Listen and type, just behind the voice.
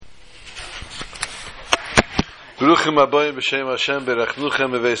Baruchim Aboyim B'Shem Hashem Berachnuchem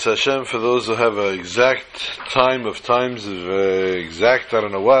Beveis Hashem. For those who have an exact times of exact, I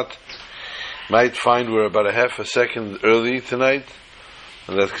don't know what, might find we're about a half a second early tonight,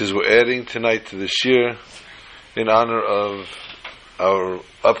 and that's because we're adding tonight to the shir in honor of our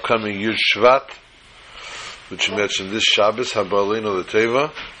upcoming Yud Shvat, which we mentioned this Shabbos, Haba Aleinu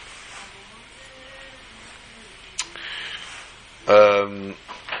L'Teva.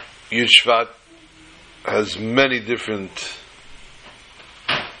 Yud Shvat has many different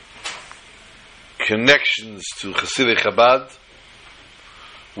connections to Chassidic Chabad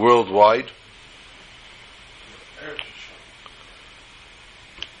worldwide.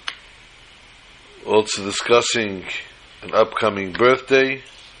 Also discussing an upcoming birthday.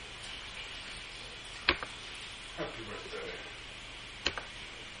 Happy birthday.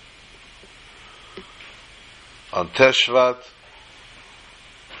 On Teshvat.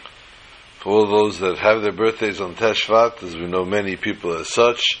 For all those that have their birthdays on Teshvat, as we know many people as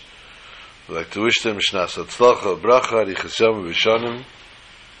such, we'd like to wish them Shnas Hatzlacha, Bracha, Arichas Yom V'Shanim. Amen.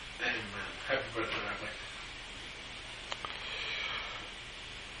 Happy birthday,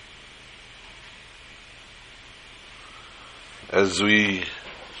 Rabbi. As we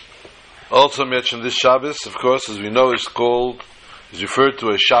also mentioned, this Shabbos, of course, as we know, is referred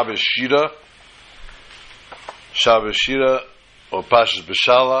to as Shabbos Shira. Shabbos Shira, or Pashas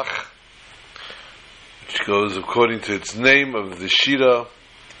B'Shalach, which goes according to its name of the Shira,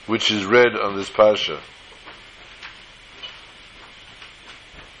 which is read on this Pasha.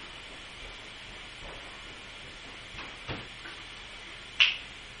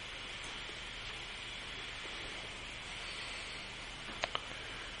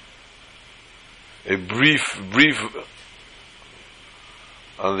 A brief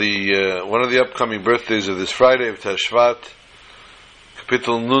on the one of the upcoming birthdays of this Friday of Teshvat,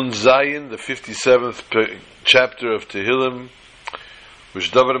 Kapitel Nun Zayin, the 57th chapter of Tehillim,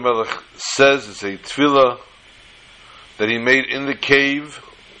 which David Melech says it's a tefillah that he made in the cave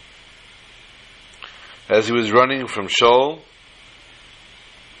as he was running from Shaul.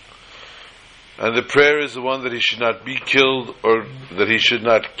 And the prayer is the one that he should not be killed, or that he should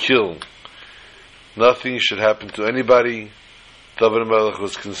not kill. Nothing should happen to anybody. David Melech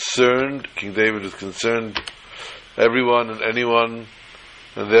was concerned, King David was concerned, everyone and anyone,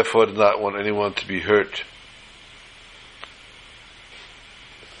 and therefore did not want anyone to be hurt.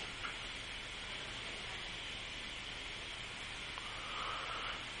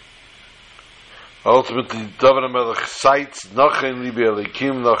 Ultimately, David HaMelech cites Nachen Libi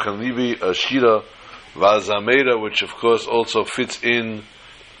Elikim, Nachen Libi Ashira Vazameda, which of course also fits in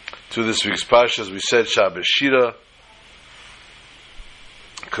to this week's Pasha, as we said, Shabbos Shira.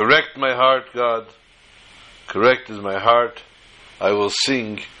 Correct my heart, God. Correct is my heart. I will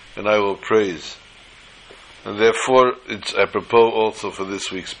sing and I will praise. And therefore, it's apropos also for this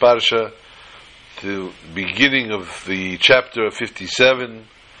week's Parsha, the beginning of the chapter of 57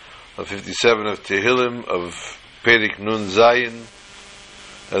 of Tehillim, of Perik Nun Zayin,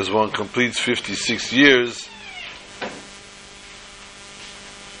 as one completes 56 years.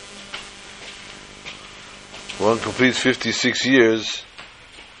 One completes 56 years.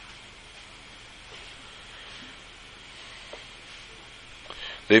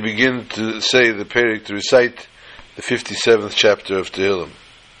 They begin to say the Perik, to recite the 57th chapter of Tehillim.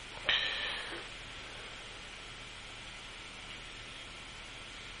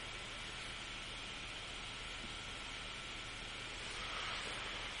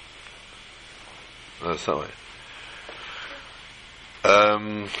 That's not right.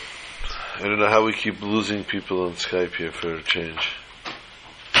 I don't know how we keep losing people on Skype here for a change.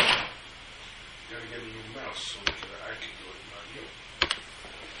 You gotta get a new mouse so I can do it,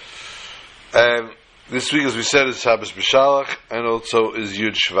 not you. This week, as we said, is Shabbos B'Shalach, and also is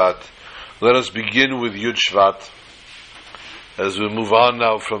Yud Shvat. Let us begin with Yud Shvat, as we move on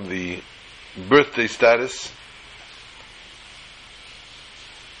now from the birthday status.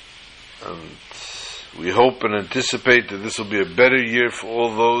 And we hope and anticipate that this will be a better year for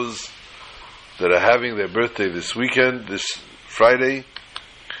all those that are having their birthday this weekend, this Friday.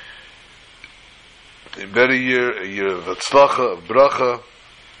 A better year, a year of Hatzlacha, of Bracha,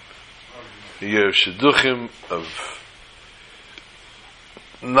 a year of Shidduchim, of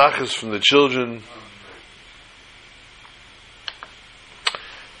Nachas from the children.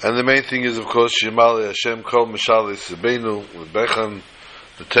 And the main thing is, of course, Shemali Hashem Kol Mishali Sebeinu, with Bechan,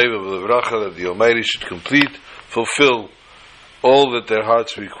 the Teva of the Bracha, that the Almighty should fulfill all that their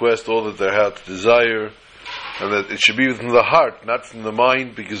hearts request, all that their hearts desire, and that it should be within the heart, not from the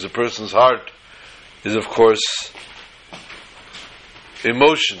mind, because a person's heart is, of course,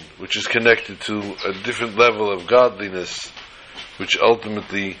 emotion which is connected to a different level of godliness, which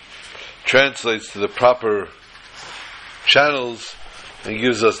ultimately translates to the proper channels and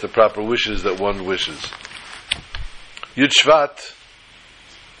gives us the proper wishes that one wishes. Yud Shvat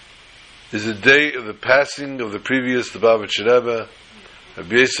is the day of the passing of the previous Lubavitcher Rebbe,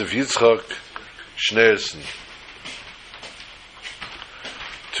 Rabbi Yosef Yitzchak Schneerson,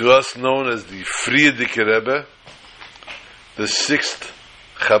 to us known as the Frierdiker Rebbe, the 6th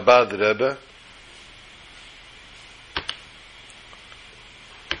Chabad Rebbe.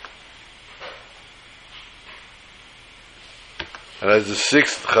 And as the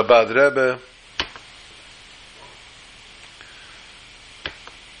 6th Chabad Rebbe,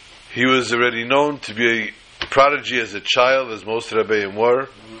 he was already known to be a prodigy as a child, as most Rebbeim were.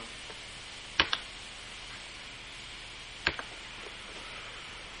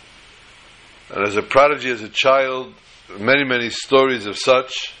 And as a prodigy as a child, many stories of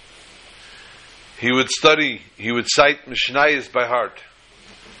such. He would study, he would cite Mishnayos by heart.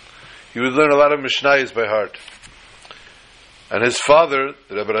 He would learn a lot of Mishnayos by heart. And his father,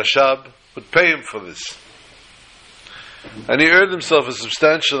 the Rebbe Rashab, would pay him for this. And he earned himself a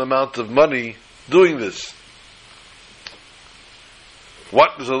substantial amount of money doing this.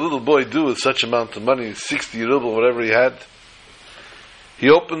 What does a little boy do with such amount of money, 60 ruble, whatever he had? He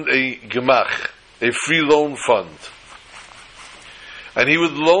opened a gemach, a free loan fund. And he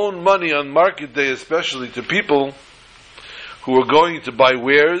would loan money on market day especially to people who were going to buy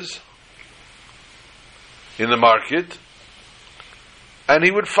wares in the market. And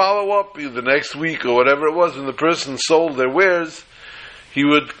he would follow up the next week or whatever it was when the person sold their wares. He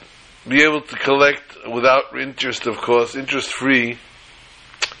would be able to collect without interest, of course, interest-free,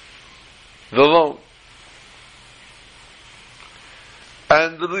 the loan.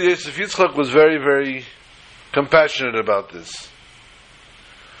 And little Yosef Yitzchak was very compassionate about this.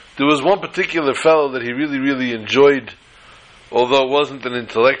 There was one particular fellow that he really enjoyed, although it wasn't an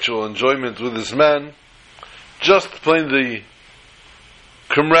intellectual enjoyment with this man, just plain the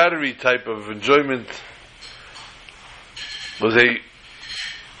camaraderie type of enjoyment, was a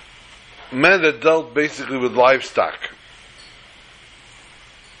man that dealt basically with livestock,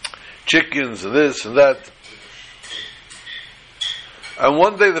 chickens and this and that. And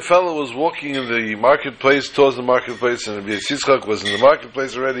one day the fellow was walking in the marketplace, towards the marketplace, and Rabbi Yitzchak was in the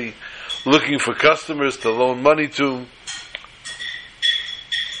marketplace already, looking for customers to loan money to.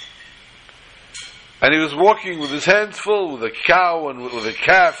 And he was walking with his hands full, with a cow and with a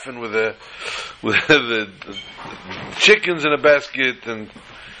calf and with the chickens in a basket, and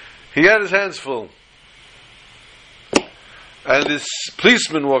he had his hands full. And this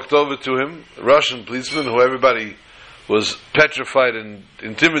policeman walked over to him, a Russian policeman who everybody was petrified and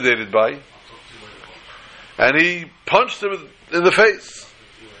intimidated by, and he punched him in the face.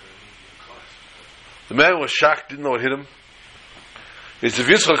 The man was shocked, didn't know what hit him. Yosef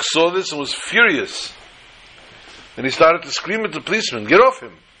Yitzchak saw this and was furious. And he started to scream at the policeman, "Get off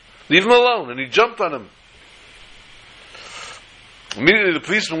him! Leave him alone!" And he jumped on him. Immediately the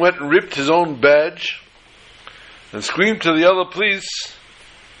policeman went and ripped his own badge and screamed to the other police,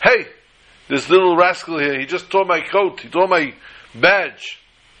 "Hey, this little rascal here, he just tore my coat, he tore my badge.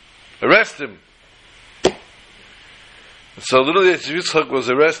 Arrest him!" And so little Yosef Yitzchak was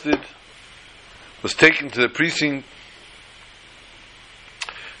arrested, was taken to the precinct,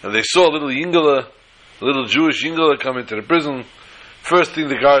 and they saw a little Yingala, a little Jewish Yingala come into the prison. First thing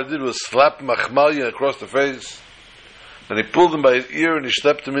the guard did was slap Machmalia across the face, and he pulled him by his ear and he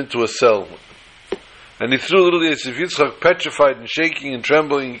schlepped him into a cell. And he threw little Yosef Yitzchak, petrified and shaking and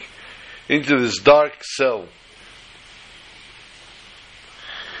trembling, into this dark cell.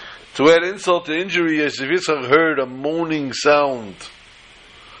 To add insult to injury, Yosef Yitzchak heard a moaning sound,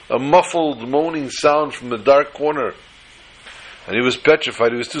 a muffled moaning sound from the dark corner. And he was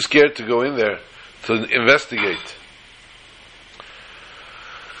petrified. He was too scared to go in there to investigate.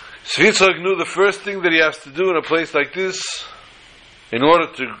 Yitzchak knew the first thing that he has to do in a place like this, in order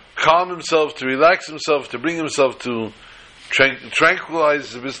to calm himself, to relax himself, to bring himself to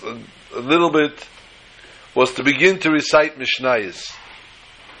tranquilize a little bit, was to begin to recite Mishnayos.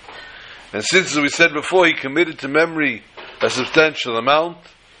 And since, as we said before, he committed to memory a substantial amount,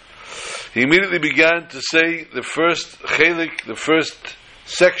 he immediately began to say the first chelik, the first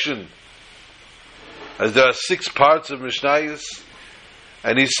section, as there are 6 parts of Mishnayos,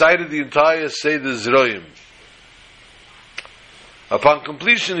 and he cited the entire Seder Zroim. Upon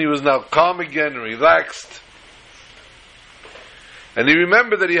completion, he was now calm again and relaxed. And he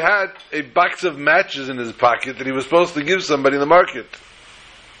remembered that he had a box of matches in his pocket that he was supposed to give somebody in the market.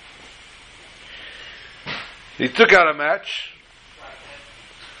 He took out a match,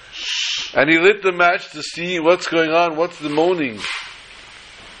 And he lit the match to see what's going on, what's the moaning.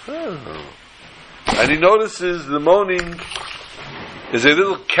 Oh. And he notices the moaning is a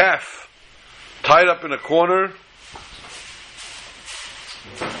little calf tied up in a corner.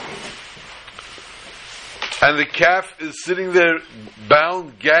 And the calf is sitting there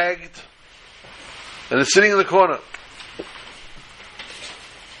bound, gagged, and is sitting in the corner.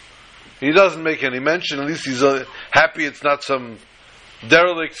 He doesn't make any mention, at least he's happy it's not some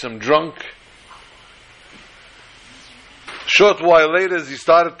derelict, some drunk. Short while later, as he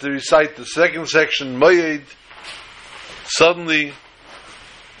started to recite the second section, Moyed, suddenly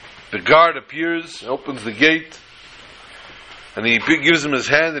the guard appears, opens the gate, and he gives him his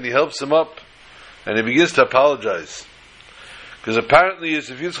hand and he helps him up, and he begins to apologize. Because apparently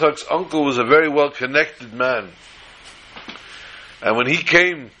Yosef Yitzchak's uncle was a very well-connected man. And when he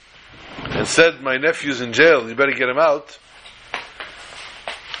came and said, my nephew's in jail, you better get him out,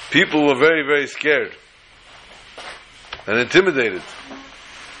 people were very, very scared and intimidated.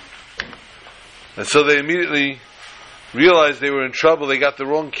 And so they immediately realized they were in trouble. They got the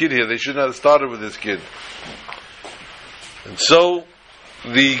wrong kid here. They should not have started with this kid. And so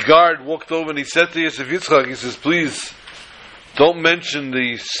the guard walked over and he said to Yosef Yitzchak, he says, please, don't mention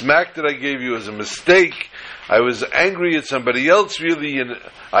the smack that I gave you as a mistake. I was angry at somebody else really, and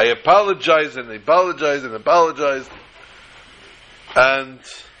I apologized and apologized and apologized. And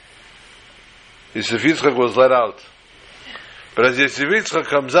Yosef Yitzchak was let out. But as Yosef Yitzchak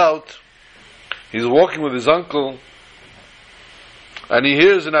comes out, he's walking with his uncle, and he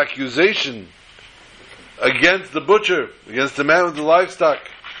hears an accusation against the butcher, against the man with the livestock,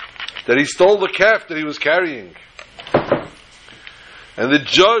 that he stole the calf that he was carrying. And the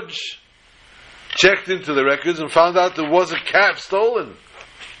judge checked into the records and found out there was a calf stolen.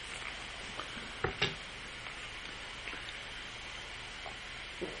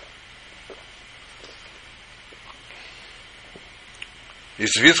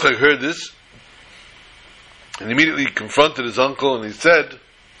 Yosef Yitzchak heard this and immediately confronted his uncle, and he said,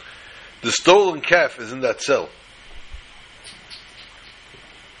 the stolen calf is in that cell.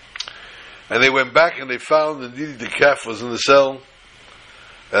 And they went back and they found indeed the calf was in the cell,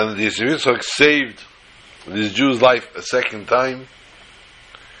 and Yosef Yitzchak saved this Jew's life a second time.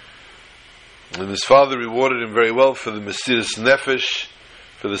 And his father rewarded him very well for the Mesiras Nefesh,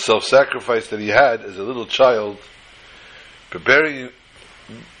 for the self-sacrifice that he had as a little child, preparing.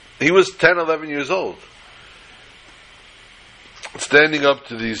 He was 10, 11 years old, standing up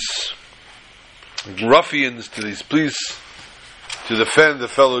to these ruffians, to these police, to defend the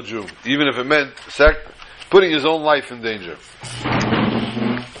fellow Jew, even if it meant putting his own life in danger.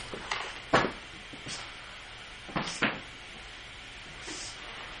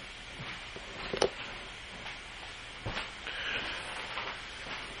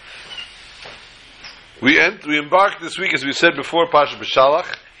 We embarked this week, as we said before, Pasha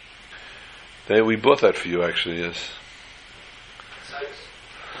B'Shalach. We bought that for you, actually, yes.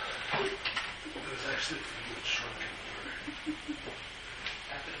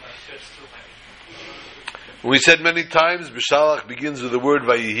 We said many times, B'Shalach begins with the word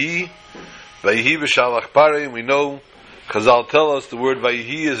Vayihi. Vayihi B'Shalach Parei, and we know, Chazal tell us the word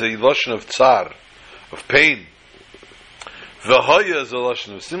Vayihi is a lashon of tsar, of pain. V'hoya is a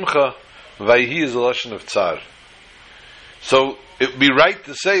lashon of simcha. Vayihi is a lashon of tsar. So it would be right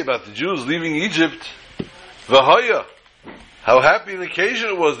to say about the Jews leaving Egypt, V'hoya, how happy an occasion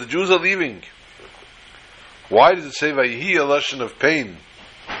it was, the Jews are leaving. Why does it say Vayihi, a lashon of pain?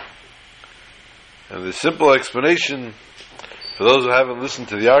 And the simple explanation, for those who haven't listened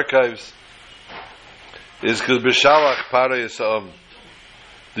to the archives, is because B'Shalach Parei Yisa'am,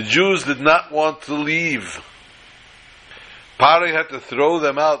 the Jews did not want to leave. Parei had to throw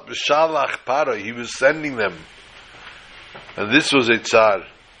them out. B'Shalach Parei, he was sending them. And this was a tsar,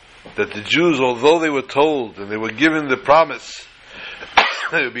 that the Jews, although they were told and they were given the promise,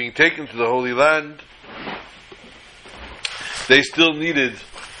 they were being taken to the Holy Land, they still needed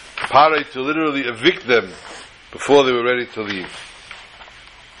Parei to literally evict them before they were ready to leave.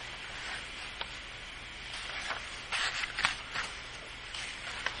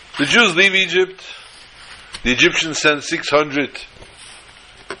 The Jews leave Egypt. The Egyptians send 600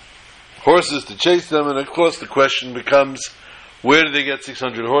 horses to chase them, and of course the question becomes, where did they get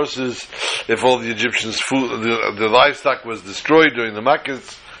 600 horses if all the Egyptians' food, the livestock was destroyed during the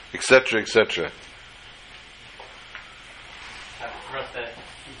Makkahs, etc., etc.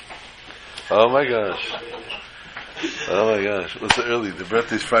 Oh my gosh. Oh my gosh. What's so early? The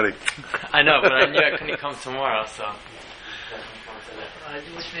birthday's Friday. I know, but I knew I couldn't come tomorrow, so.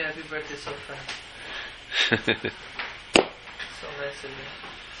 You wish me happy birthday so fast. So nice of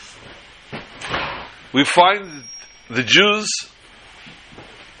you. We find the Jews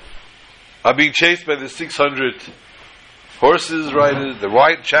are being chased by the 600 horses, riders, the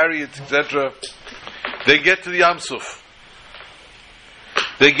white chariots, etc. They get to the Yam Suf.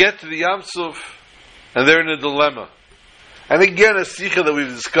 They get to the Yam Suf, and they're in a dilemma. And again, a sikha that we've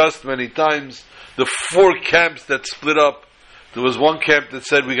discussed many times, the 4 camps that split up. There was one camp that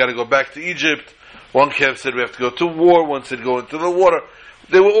said we got to go back to Egypt. One camp said we have to go to war. One said go into the water.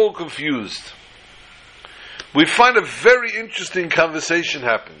 They were all confused. We find a very interesting conversation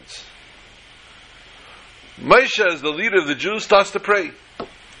happens. Moshe, as the leader of the Jews, starts to pray.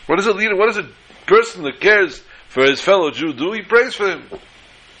 What does a leader, what does a person that cares for his fellow Jew do? He prays for him.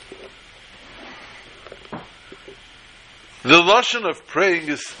 The lashon of praying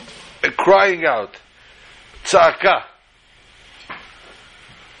is crying out, tza'aka.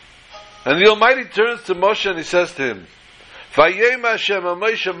 And the Almighty turns to Moshe and he says to him, Vayem Hashem al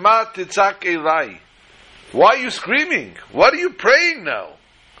Moshe ma titzak elai. Why are you screaming? What are you praying now?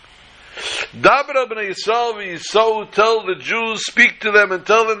 Dabra b'nei Yisrael v'Yisrael, tell the Jews, speak to them and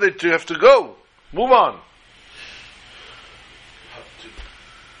tell them that you have to go. Move on.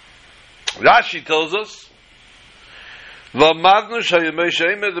 Rashi tells us, we learn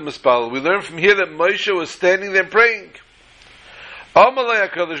from here that Moshe was standing there praying. Amalei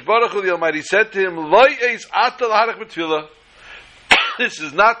HaKadosh Baruch Hu, the Almighty said to him, Lo eis ata l'harach b'tfilah. This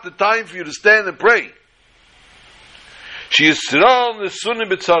is not the time for you to stand and pray.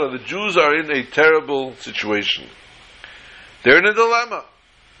 The Jews are in a terrible situation. They're in a dilemma.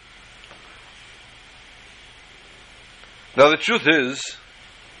 Now the truth is,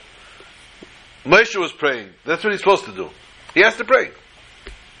 Moshe was praying. That's what he's supposed to do. He has to pray.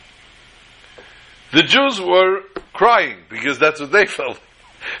 The Jews were crying because that's what they felt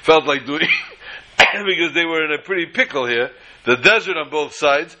like doing. Because they were in a pretty pickle here. The desert on both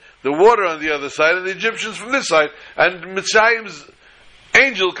sides, the water on the other side, and the Egyptians from this side, and Mitzrayim's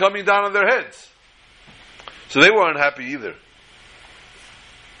angel coming down on their heads. So they weren't happy either.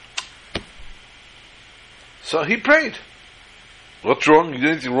 So he prayed. What's wrong? You did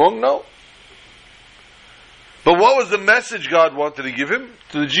anything wrong? No. But what was the message God wanted to give him?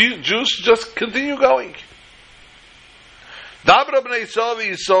 To the Jews, just continue going. Dabra b'nei Yisrael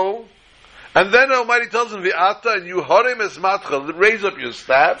v'Yisrael. And then Almighty tells him, V'ata, and you harem es matcha, raise up your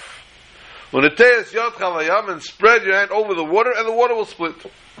staff, u'neteis yadcha layam, and spread your hand over the water, and the water will split.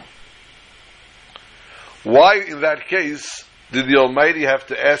 Why, in that case, did the Almighty have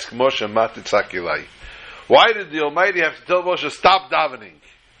to ask Moshe, Matitzak Elai? Why did the Almighty have to tell Moshe, stop davening?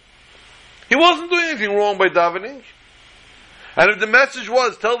 He wasn't doing anything wrong by davening. And if the message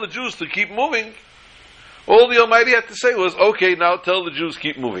was, tell the Jews to keep moving, all the Almighty had to say was, okay, now tell the Jews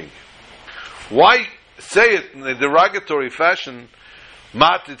keep moving. Why say it in a derogatory fashion?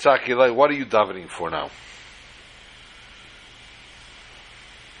 What are you davening for now?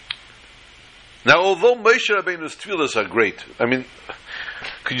 Now, although Moshe Rabbeinu's tefillahs are great, I mean,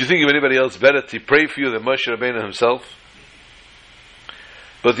 could you think of anybody else better to pray for you than Moshe Rabbeinu himself?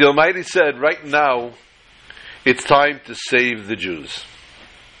 But the Almighty said, right now, it's time to save the Jews.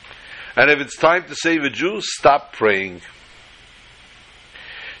 And if it's time to save a Jew, stop praying.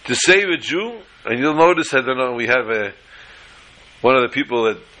 To save a Jew, and you'll notice, I don't know, we have one of the people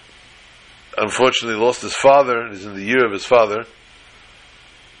that unfortunately lost his father, is in the year of his father,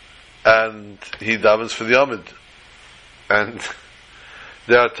 and he davens for the Amid. And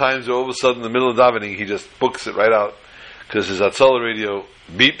there are times where all of a sudden in the middle of davening, he just books it right out, because his Hatzalah radio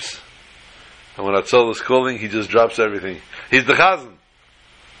beeps, and when Hatzalah is calling, he just drops everything. He's the Chazan.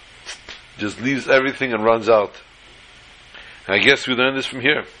 Just leaves everything and runs out. And I guess we learn this from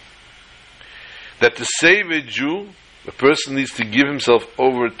here. That to save a Jew, a person needs to give himself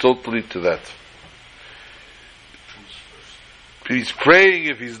over totally to that. If he's praying,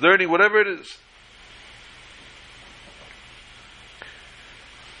 if he's learning, whatever it is.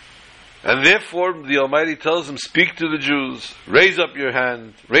 And therefore, the Almighty tells him, speak to the Jews, raise up your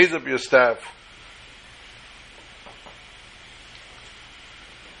hand, raise up your staff.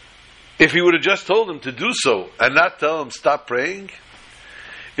 If he would have just told him to do so and not tell him stop praying,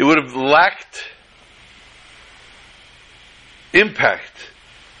 it would have lacked impact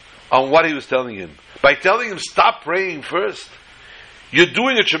on what he was telling him. By telling him stop praying first, you're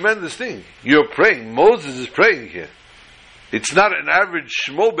doing a tremendous thing. You're praying. Moses is praying here. It's not an average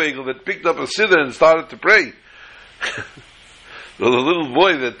shmo bagel that picked up a siddur and started to pray. The little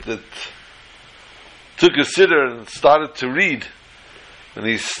boy that took a siddur and started to read. And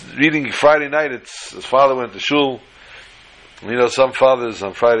he's reading Friday night. His father went to shul. You know, some fathers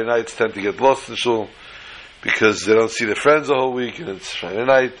on Friday nights tend to get lost in shul. because they don't see their friends the whole week, and it's Friday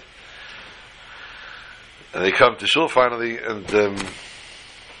night. And they come to shul finally, and the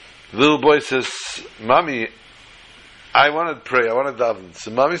little boy says, "Mommy, I want to pray, I want to daven."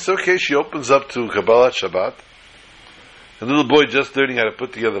 So Mommy's okay, she opens up to Kabbalah Shabbat. The little boy just learning how to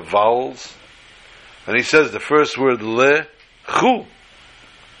put together vowels. And he says the first word, le-chu.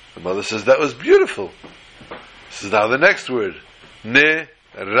 The mother says, "That was beautiful." This is now the next word,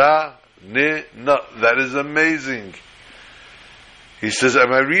 ne-ra, ne-na. That is amazing. He says,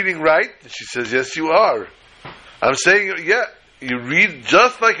 "Am I reading right?" She says, "Yes, you are." I'm saying, "Yeah, you read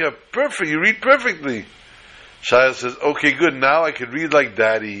just like you read perfectly." Shaya says, "Okay, good, now I can read like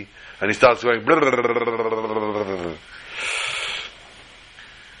Daddy." And he starts going, blah, blah, blah, blah, blah, blah.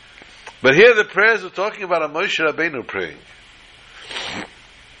 But here the prayers are talking about a Moshe Rabbeinu praying.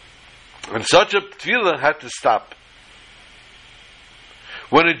 And such a tefillah had to stop.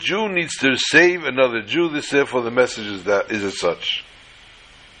 When a Jew needs to save another Jew, this therefore the message is as such.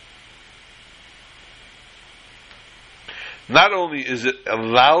 Not only is it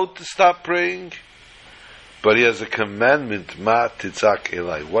allowed to stop praying, but he has a commandment, ma titzak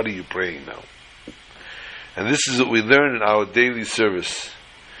elai. What are you praying now? And this is what we learn in our daily service.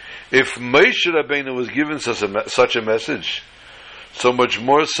 If Moshe Rabbeinu was given such a message, so much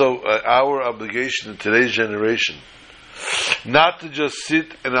more so our obligation in today's generation, not to just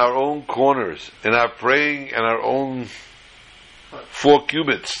sit in our own corners, in our praying and our own 4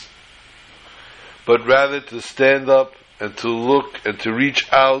 cubits, but rather to stand up and to look and to reach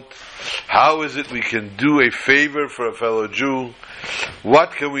out. How is it we can do a favor for a fellow Jew?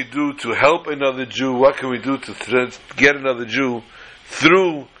 What can we do to help another Jew? What can we do to get another Jew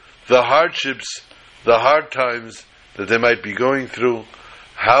through the hardships, the hard times that they might be going through?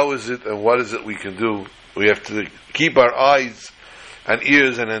 How is it and what is it we can do? We have to keep our eyes and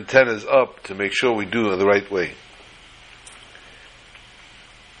ears and antennas up to make sure we do it the right way.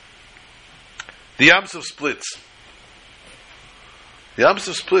 The Yam Suf splits. The Yam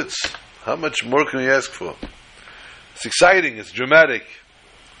Suf splits. How much more can we ask for? It's exciting, it's dramatic.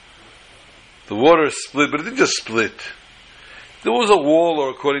 The water is split, but it didn't just split. There was a wall, or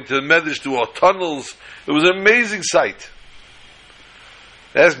according to the Medrash, there were tunnels. It was an amazing sight.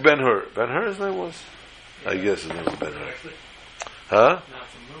 Ask Ben-Hur. Ben-Hur his name was? I guess his name was Ben-Hur. Huh?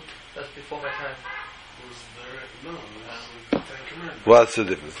 That's before my time. What's the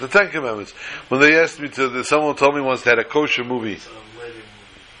difference? The Ten Commandments. When they asked me someone told me once they had a kosher movie.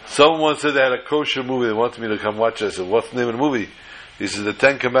 Someone once said they had a kosher movie. They wanted me to come watch it. I said, "What's the name of the movie?" He said, "The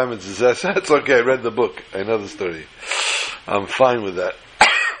Ten Commandments." He said, "That's okay. I read the book. I know the story. I'm fine with that."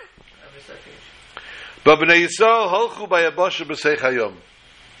 But Bnei Yisrael halchu bayabasha b'seich hayom.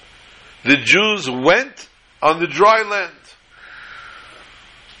 The Jews went on the dry land.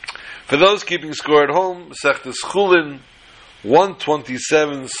 For those keeping score at home, Masechtas Chulin,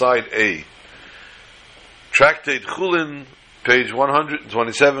 127, side A. Tractate Chulin, page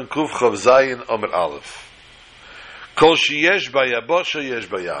 127, Kuf Chav Zayin, Omer Aleph. Kol sheyesh bayabasha yesh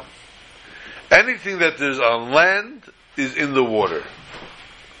bayam. Anything that is on land is in the water.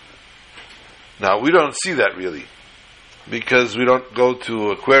 Now, we don't see that really, because we don't go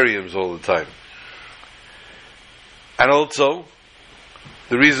to aquariums all the time. And also,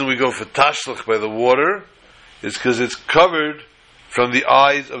 the reason we go for tashlach by the water is because it's covered from the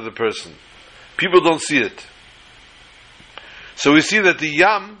eyes of the person. People don't see it. So we see that the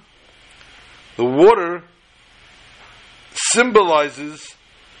yam, the water, symbolizes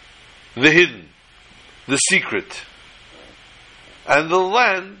the hidden, the secret. And the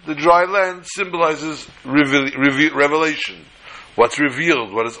land, the dry land, symbolizes revelation. What's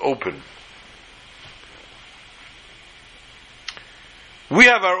revealed, what is open. We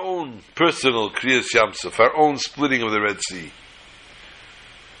have our own personal Kriyas Yamsuf, our own splitting of the Red Sea.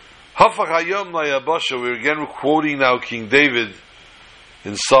 Hafach Hayom Layabasha, we're again quoting now King David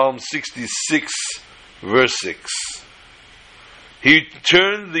in Psalm 66, verse 6. He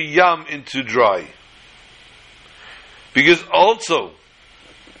turned the Yam into dry. Because also,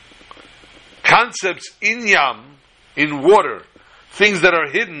 concepts in Yam, in water, things that are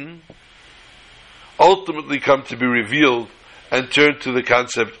hidden, ultimately come to be revealed and turn to the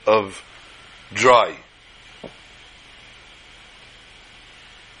concept of dry.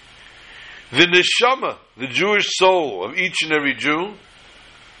 The neshama, the Jewish soul of each and every Jew,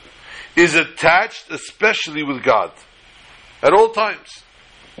 is attached especially with God at all times.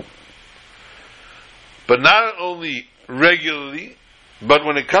 But not only regularly, but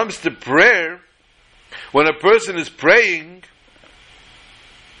when it comes to prayer, when a person is praying,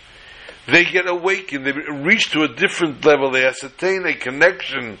 they get awakened, they reach to a different level, they ascertain a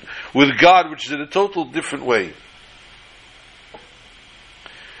connection with God which is in a total different way.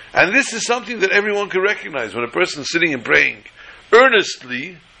 And this is something that everyone can recognize. When a person is sitting and praying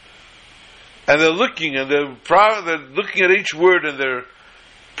earnestly, and they're looking at each word, and they're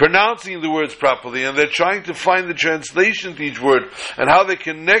pronouncing the words properly, and they're trying to find the translation to each word, and how they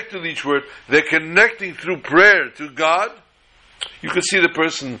connect with each word, they're connecting through prayer to God. You can see the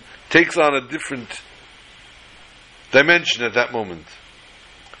person takes on a different dimension at that moment.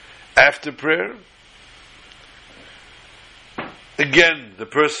 After prayer, again, the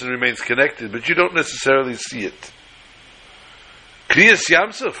person remains connected, but you don't necessarily see it. Kriyas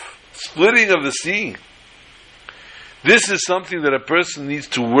Yamsuf, splitting of the sea. This is something that a person needs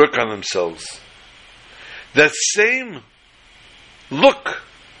to work on themselves. That same look,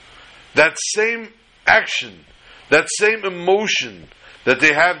 that same action, that same emotion that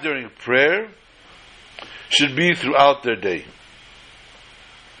they have during prayer should be throughout their day.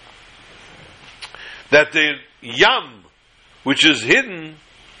 That their yam, which is hidden,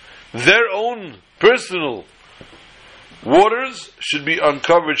 their own personal waters should be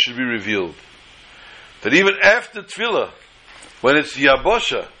uncovered, should be revealed. That even after tefillah, when it's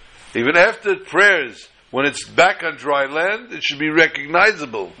yabosha, even after prayers, when it's back on dry land, it should be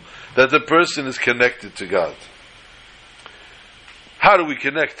recognizable that the person is connected to God. How do we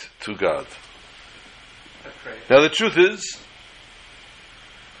connect to God? Now the truth is,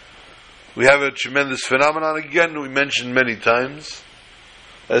 we have a tremendous phenomenon again we mentioned many times.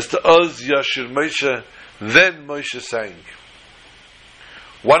 As to Oz Yashir Moshe, then Moshe sang.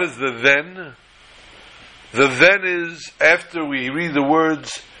 What is the then? The then is after we read the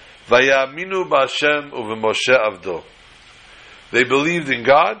words Vayaminu b'Hashem u'v'Moshe avdo. They believed in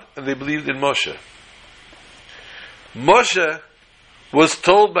God and they believed in Moshe. Moshe was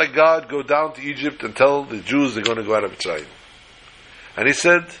told by God, go down to Egypt and tell the Jews they're going to go out of Mitzrayim. And he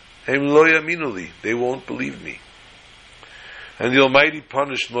said, Hem lo yaminu li, they won't believe me. And the Almighty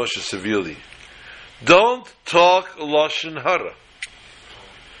punished Moshe severely. Don't talk Lashon Hara.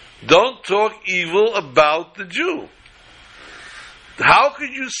 Don't talk evil about the Jew. How could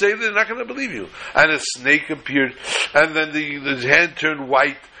you say they're not going to believe you? And a snake appeared, and then the hand turned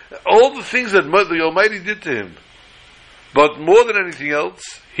white. All the things that the Almighty did to him. But more than anything else,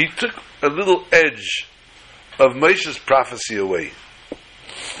 he took a little edge of Moshe's prophecy away.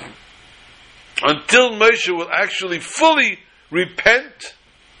 Until Moshe will actually fully repent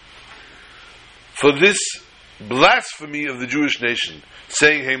for this blasphemy of the Jewish nation,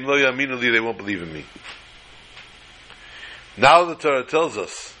 saying, Heim lo yaminu li, they won't believe in me. Now the Torah tells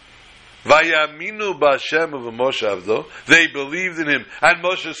us, Vayaminu b'Hashem u'v'Moshe avdo, they believed in him, and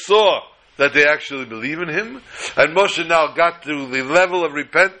Moshe saw that they actually believe in him, and Moshe now got to the level of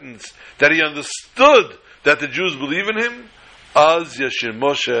repentance that he understood that the Jews believe in him. Az Yashir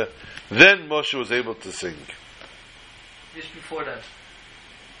Moshe, then Moshe was able to sing. Just before that.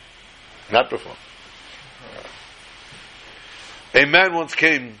 Not before. A man once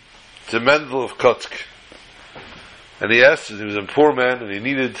came to Mendel of Kotsk, and he asked, he was a poor man and he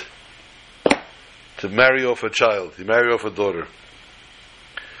needed to marry off a child. He married off a daughter.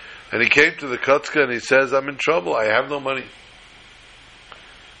 And he came to the Kotzka and he says, I'm in trouble, I have no money.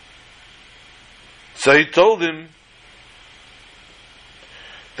 So he told him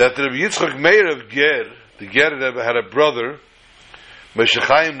that Rabbi Yitzchak Meir of Ger, the Ger had a brother, Moshe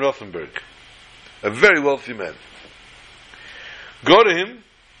Chaim Rothenberg, a very wealthy man. Go to him,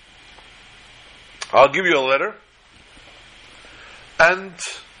 I'll give you a letter, and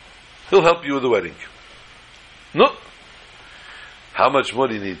he'll help you with the wedding. No. How much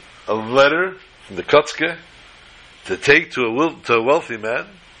money do you need? A letter from the Kotzke to take to a wealthy man?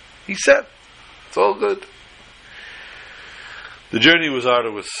 He said, it's all good. The journey was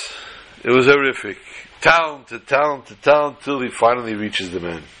arduous. It was horrific. Town to town to town till he finally reaches the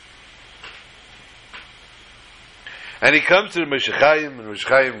man. And he comes to the Moshe Chaim, and Moshe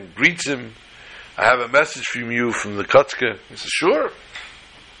Chaim greets him. I have a message from you from the Kotzke. He says, sure.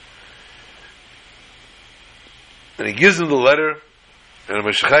 And he gives him the letter, and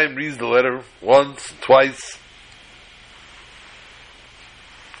Moshe Chaim reads the letter once, twice.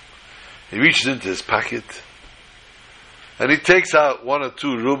 He reaches into his pocket, and he takes out 1 or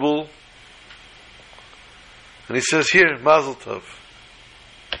 2 ruble, and he says, here, Mazel Tov.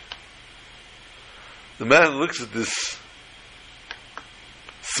 The man looks at this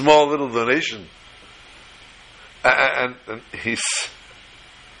small little donation, and he's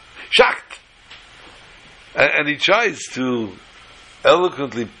shocked. And he tries to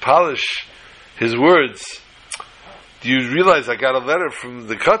eloquently polish his words. Do you realize I got a letter from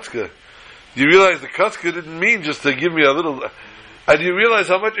the Kotzke? You realize the Kotzka didn't mean just to give me a little. And you realize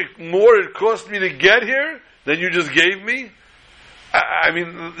how much more it cost me to get here than you just gave me? I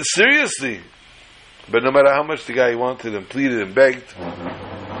mean, seriously. But no matter how much the guy wanted and pleaded and begged,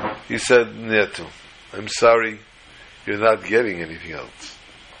 he said, Netu, I'm sorry, you're not getting anything else.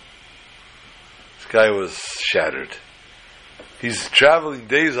 This guy was shattered. He's traveling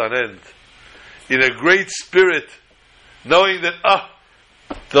days on end in a great spirit, knowing that,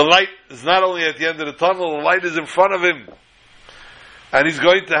 the light is not only at the end of the tunnel, the light is in front of him. And he's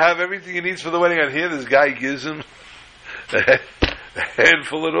going to have everything he needs for the wedding. And here this guy gives him a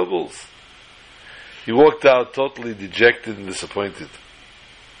handful of rubles. He walked out totally dejected and disappointed.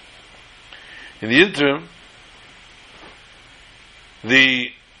 In the interim,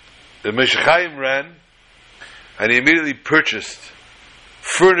 the Meshech Chaim ran, and he immediately purchased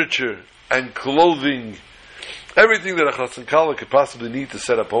furniture and clothing, everything that a Chassan Kala could possibly need to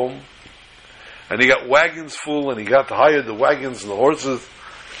set up home. And he got wagons full, and he got to hire the wagons and the horses,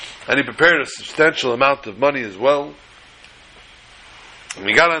 and he prepared a substantial amount of money as well. And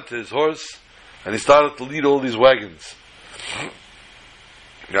he got onto his horse, and he started to lead all these wagons.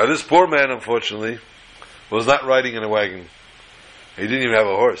 Now this poor man, unfortunately, was not riding in a wagon. He didn't even have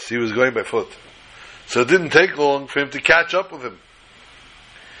a horse. He was going by foot. So it didn't take long for him to catch up with him.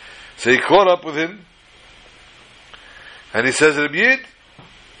 So he caught up with him, and he says, Rabbi Yid,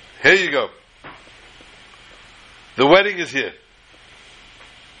 here you go. The wedding is here.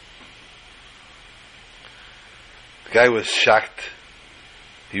 The guy was shocked.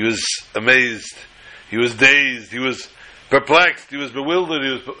 He was amazed. He was dazed. He was perplexed. He was bewildered.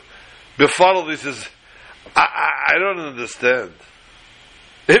 He was befuddled. He says, I don't understand.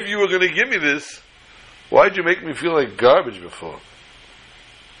 If you were going to give me this, why'd you make me feel like garbage before?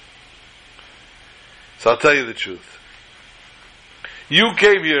 So I'll tell you the truth. You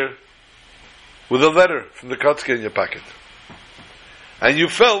came here with a letter from the Kotzka in your pocket. And you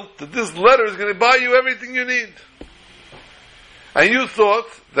felt that this letter is going to buy you everything you need. And you thought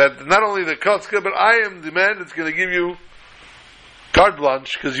that not only the Kotzka, but I am the man that's going to give you carte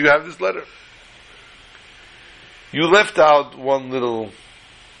blanche because you have this letter. You left out one little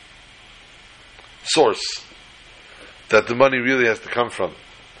source that the money really has to come from,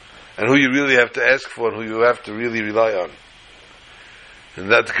 and who you really have to ask for, and who you have to really rely on.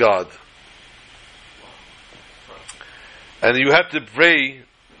 And that's God. And you have to pray,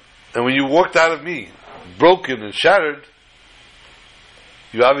 and when you walked out of me, broken and shattered,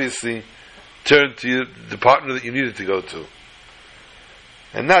 you obviously turned to the partner that you needed to go to.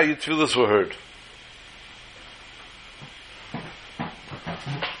 And now your tefillos were heard.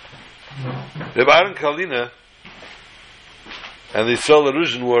 Reb Aaron Kalina and the Yisrael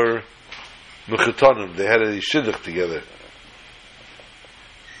Eruzhin were mechutanim. They had a shidduch together.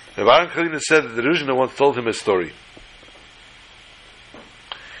 Reb Aaron Kalina said that the Eruzhin once told him a story.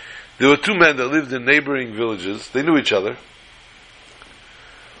 There were two men that lived in neighboring villages. They knew each other.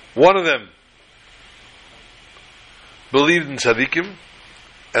 One of them believed in tzaddikim,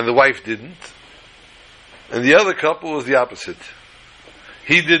 and the wife didn't. And the other couple was the opposite.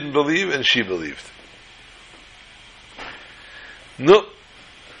 He didn't believe, and she believed. No.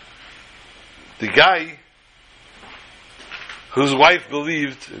 The guy whose wife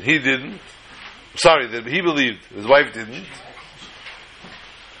believed, and he didn't, that he believed, his wife didn't,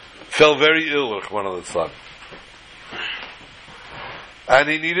 fell very ill, Rahman al-Islam. And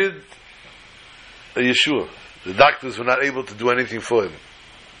he needed a Yeshua. The doctors were not able to do anything for him.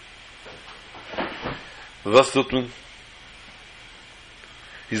 Was tut man?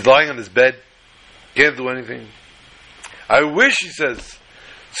 He's lying on his bed, can't do anything. I wish, he says,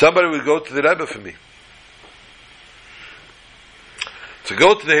 somebody would go to the Rebbe for me. To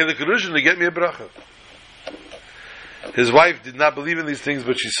go to the Heilig Eruzhin to get me a bracha. His wife did not believe in these things,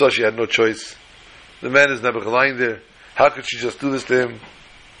 but she saw she had no choice. The man is never lying there. How could she just do this to him?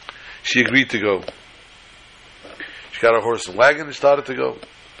 She agreed to go. She got a horse and wagon and started to go.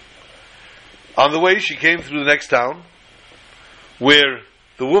 On the way, she came through the next town, where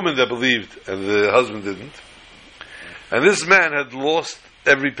the woman that believed and the husband didn't. And this man had lost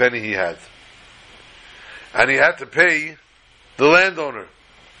every penny he had. And he had to pay the landowner.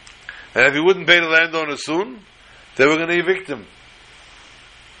 And if he wouldn't pay the landowner soon, they were going to evict him.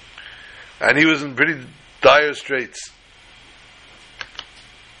 And he was in pretty dire straits.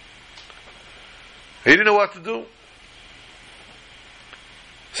 He didn't know what to do.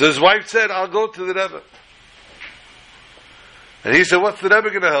 So his wife said, I'll go to the Rebbe. And he said, what's the Rebbe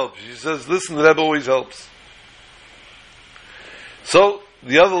going to help? She says, listen, the Rebbe always helps. So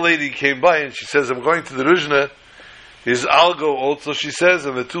the other lady came by and she says, I'm going to the Ruzhna is I'll go also, she says,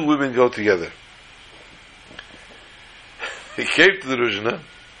 and the two women go together. He came to the Ruzhna.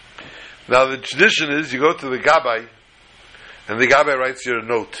 Now the tradition is you go to the Gabbai, and the Gabbai writes you a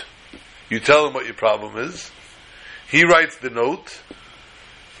note. You tell him what your problem is. He writes the note,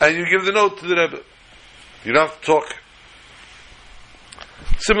 and you give the note to the Rebbe. You don't have to talk.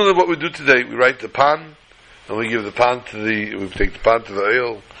 Similar to what we do today, we write the pan, and we give the pan we take the pan to the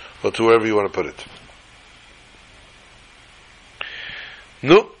oil, or to wherever you want to put it.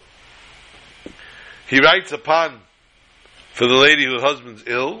 No. He writes a pan for the lady whose husband's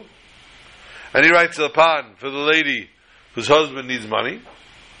ill, and he writes a pan for the lady whose husband needs money,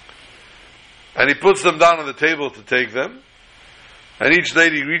 and he puts them down on the table to take them, and each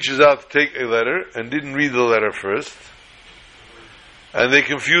lady reaches out to take a letter and didn't read the letter first, and they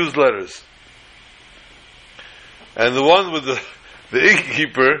confused letters. And the one with the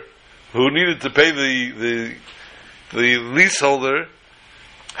innkeeper who needed to pay the leaseholder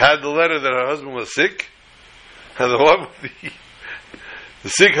had the letter that her husband was sick, and the one with the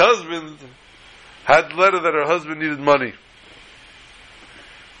sick husband had the letter that her husband needed money.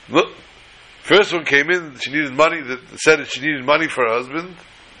 Look, first one came in, she needed money, that said that she needed money for her husband.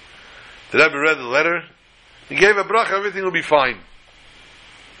 The Rebbe read the letter, he gave a bracha, everything will be fine.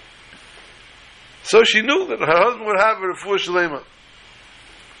 So she knew that her husband would have a refuah shalema.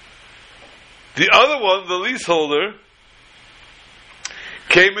 The other one, the leaseholder,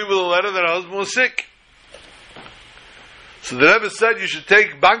 came in with a letter that her husband was sick. So the Rebbe said you should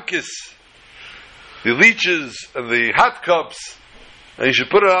take bankis, the leeches and the hot cups, and you should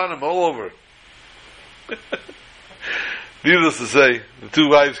put it on him all over. Needless to say, the two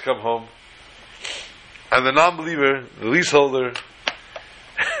wives come home, and the non-believer, the leaseholder,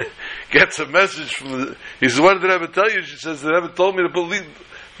 gets a message from he says, what did the Rebbe tell you? She says, the Rebbe told me to put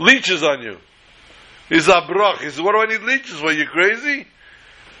leeches on you. He says, Abrach. He says, what do I need leeches for? Are you crazy?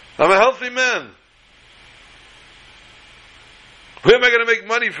 I'm a healthy man. Where am I going to make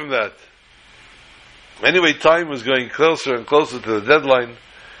money from that? Anyway, time was going closer and closer to the deadline,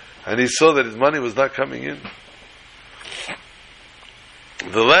 and he saw that his money was not coming in.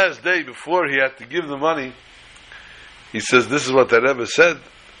 The last day before he had to give the money, he says, this is what the Rebbe said.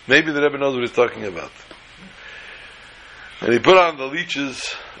 Maybe the Rebbe knows what he's talking about. And he put on the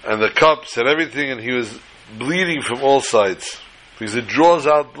leeches and the cups and everything, and he was bleeding from all sides because it draws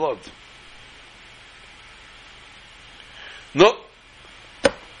out blood. No.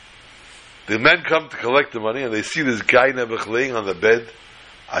 The men come to collect the money, and they see this guy Nebuch laying on the bed,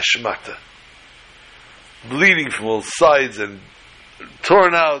 Ashmata, bleeding from all sides and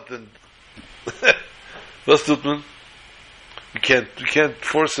torn out, and was tut man? We can't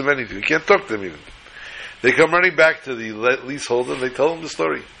force him anything. We can't talk to him even. They come running back to the leaseholder, and they tell him the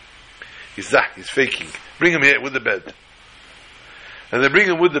story. He's faking. Bring him here with the bed. And they bring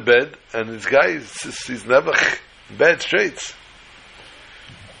him with the bed, and this guy, he's Nebuch, bad straits.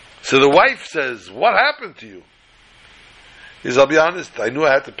 So the wife says, what happened to you? He says, I'll be honest, I knew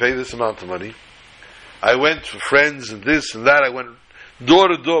I had to pay this amount of money. I went for friends and this and that. I went door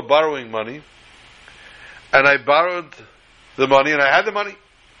to door borrowing money. And I borrowed the money, and I had the money.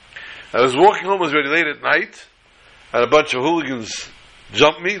 I was walking home, it was very late at night, and a bunch of hooligans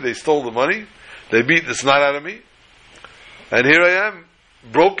jumped me. They stole the money. They beat the snot out of me. And here I am,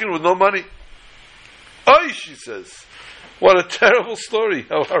 broken with no money. Oy, she says. What a terrible story.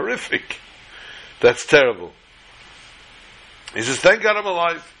 How horrific. That's terrible. He says, thank God I'm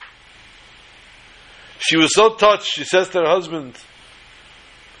alive. She was so touched, she says to her husband,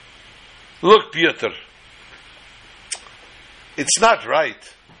 look, Piotr, it's not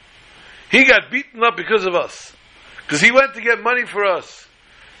right. He got beaten up because of us. Because he went to get money for us.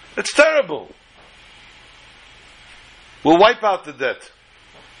 It's terrible. We'll wipe out the debt.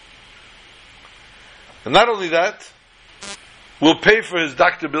 And not only that, we'll pay for his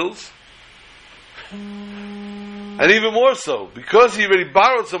doctor bills. And even more so, because he already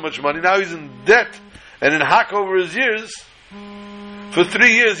borrowed so much money, now he's in debt and in hack over his years. For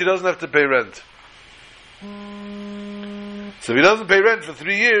 3 years he doesn't have to pay rent. So if he doesn't pay rent for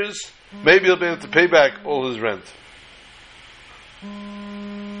 3 years, maybe he'll be able to pay back all his rent.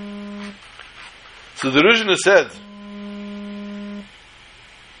 So the Ruzhna said,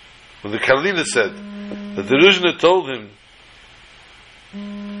 when the Karlina said, that the Ruzhna told him,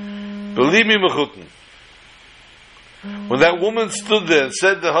 believe me, Mechutin, when that woman stood there and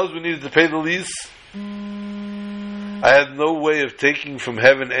said the husband needed to pay the lease, I had no way of taking from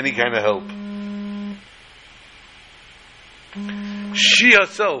heaven any kind of help. She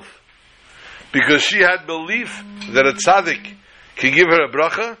herself, because she had belief that a tzaddik can give her a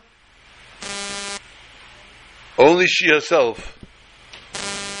bracha, Only she herself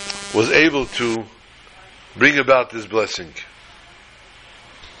was able to bring about this blessing.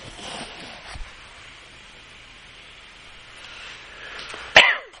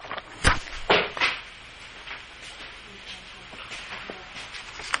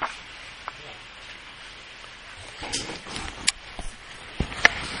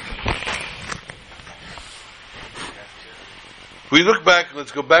 We look back,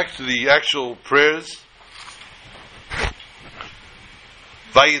 let's go back to the actual prayers.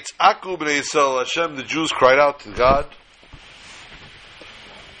 Vayitz'aku b'nei Yisrael Hashem, the Jews cried out to God.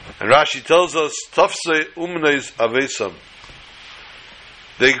 And Rashi tells us, Tafsei umneis avesam.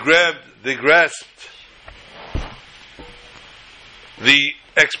 They grasped the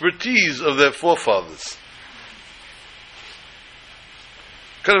expertise of their forefathers.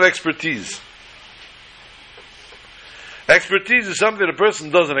 What kind of expertise? Expertise is something a person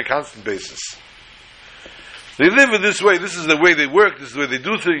does on a constant basis. They live in this way, this is the way they work, this is the way they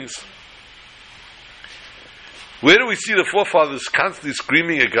do things. Where do we see the forefathers constantly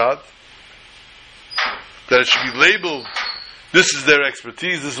screaming at God? That it should be labeled, this is their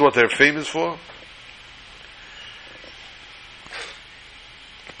expertise, this is what they're famous for?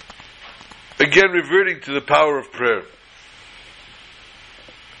 Again, reverting to the power of prayer.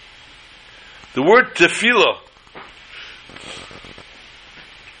 The word tefillah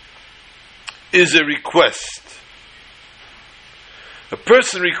is a request. A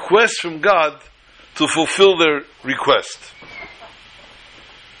person requests from God to fulfill their request.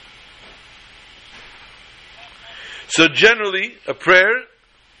 So generally, a prayer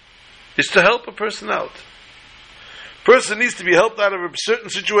is to help a person out. A person needs to be helped out of a certain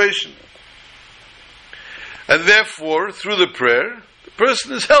situation. And therefore, through the prayer, the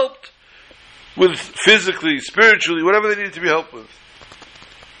person is helped with physically, spiritually, whatever they need to be helped with.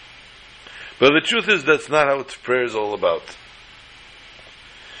 But the truth is, that's not how prayer is all about.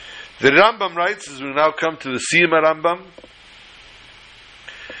 The Rambam writes, as we now come to the Siyama Rambam,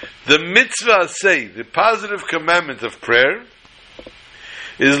 the mitzvah say, the positive commandment of prayer,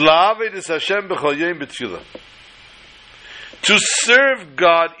 is la'avedus Hashem b'chol yom b'tfilah. To serve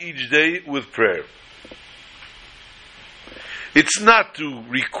God each day with prayer. It's not to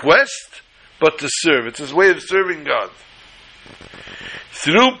request, but to serve. It's his way of serving God.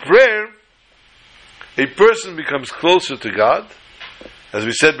 Through prayer, a person becomes closer to God, as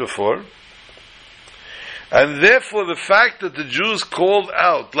we said before, and therefore the fact that the Jews called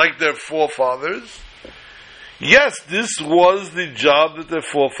out, like their forefathers, yes, this was the job that their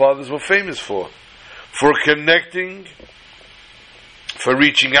forefathers were famous for connecting, for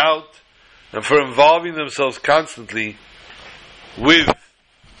reaching out, and for involving themselves constantly with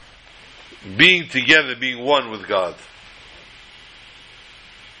being together, being one with God.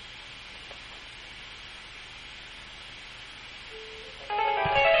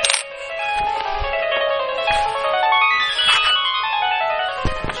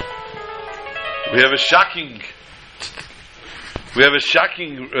 We have a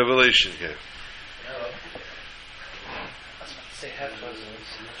shocking revelation here.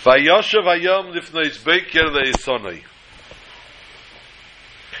 Vayoshav hayom lifnei beiker le'esonai.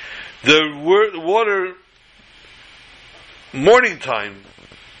 The water, morning time,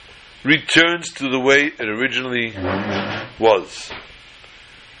 returns to the way it originally was.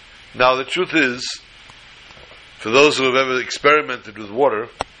 Now the truth is, for those who have ever experimented with water,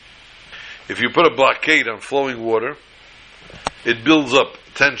 if you put a blockade on flowing water, it builds up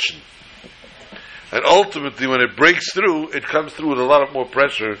tension. And ultimately, when it breaks through, it comes through with a lot more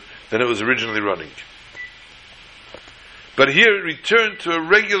pressure than it was originally running. But here it returned to a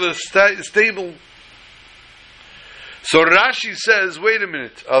regular, stable. So Rashi says, wait a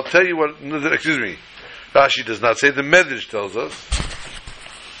minute, I'll tell you what, Rashi does not say, the Medrash tells us,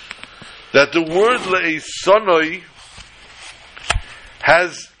 that the word le'esonoi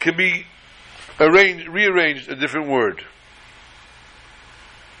can be rearranged a different word.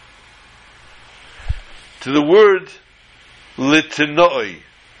 To the word litanoi,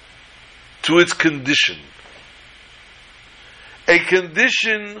 to its condition. A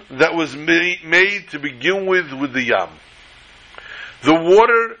condition that was made to begin with the Yam. The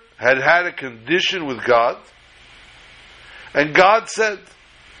water had a condition with God, and God said,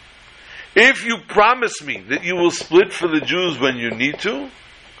 if you promise me that you will split for the Jews when you need to,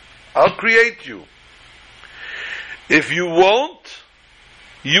 I'll create you. If you won't,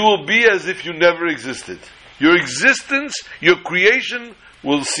 you will be as if you never existed. Your existence, your creation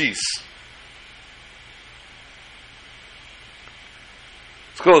will cease.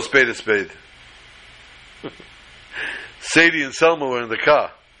 Let's call a spade a spade. Sadie and Selma were in the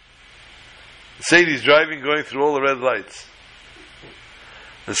car. Sadie's driving, going through all the red lights.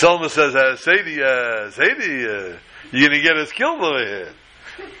 And Selma says, Sadie, you're going to get us killed over here.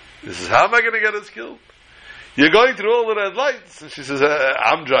 He says, how am I going to get us killed? You're going through all the red lights. And she says,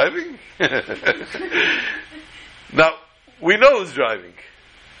 I'm driving. Now, we know who's driving.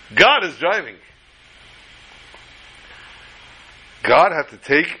 God is driving. God had to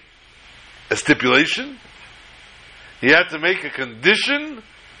take a stipulation. He had to make a condition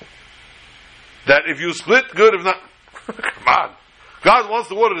that if you split, good. If not, come on. God wants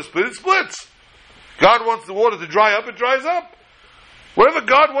the water to split, it splits. God wants the water to dry up, it dries up. Whatever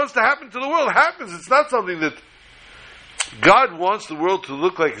God wants to happen to the world happens. It's not something that God wants the world to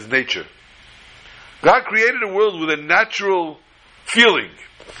look like His nature. God created a world with a natural feeling.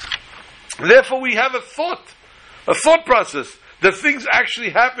 Therefore we have a thought process, that things actually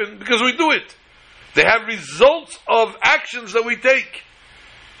happen because we do it. They have results of actions that we take.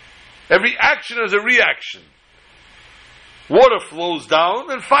 Every action has a reaction. Water flows down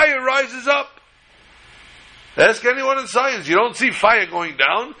and fire rises up. Ask anyone in science. You don't see fire going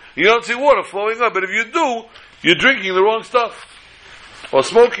down, you don't see water flowing up. But if you do, you're drinking the wrong stuff or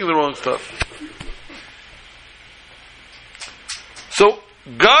smoking the wrong stuff. So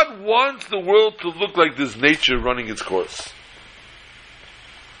God wants the world to look like this nature running its course.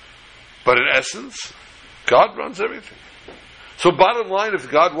 But in essence, God runs everything. So bottom line, if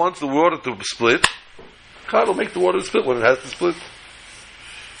God wants the water to split, God will make the water split when it has to split.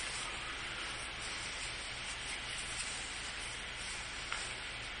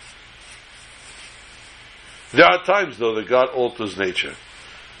 There are times, though, that God alters nature,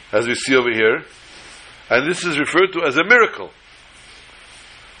 as we see over here, and this is referred to as a miracle.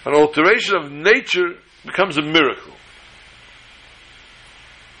 An alteration of nature becomes a miracle.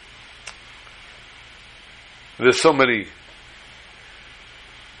 There's so many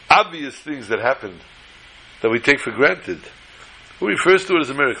obvious things that happen that we take for granted. Who refers to it as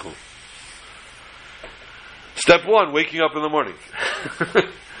a miracle? Step one, waking up in the morning.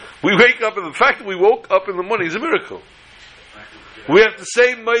 We wake up, and the fact that we woke up in the morning is a miracle. We have to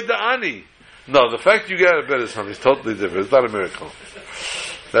say Maida Ani. No, the fact you get out of bed is something totally different. It's not a miracle.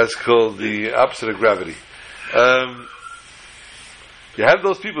 That's called the opposite of gravity. You have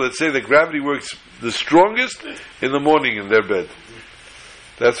those people that say that gravity works the strongest in the morning in their bed.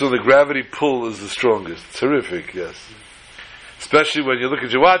 That's when the gravity pull is the strongest. It's horrific, yes. Especially when you look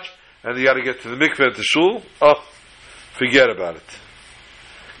at your watch and you got to get to the mikveh and to shul. Oh, forget about it.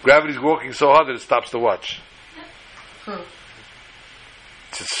 Gravity's working so hard that it stops the watch.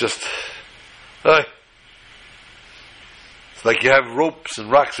 It's just... it's like you have ropes and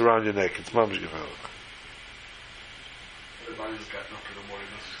rocks around your neck. It's mamish gefährlich.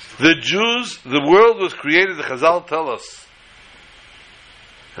 The Jews, the world was created, the Chazal tell us.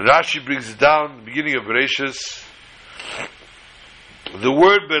 And Rashi brings it down, the beginning of Bereshis. The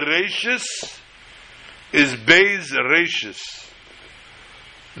word Bereshis is Beis Reshis.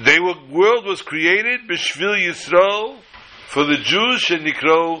 The world was created, B'Shvil Yisrael, for the Jews,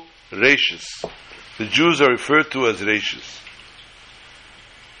 Shenikro Reshis. The Jews are referred to as Reshis.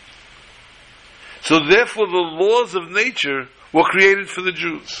 So therefore the laws of nature were created for the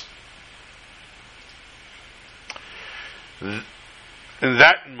Jews. And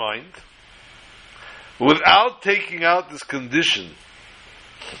that in mind, without taking out this condition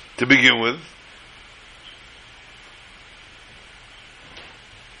to begin with,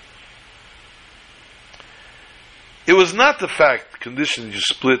 it was not the condition you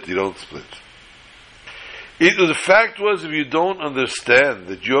split, you don't split. The fact was, if you don't understand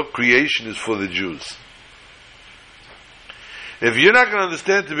that your creation is for the Jews, if you're not going to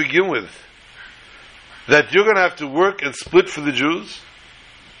understand to begin with that you're going to have to work and split for the Jews,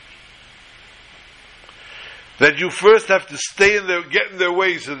 that you first have to stay in their, get in their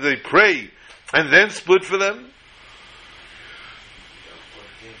way so that they pray and then split for them,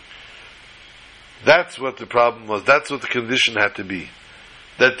 that's what the problem was. That's what the condition had to be.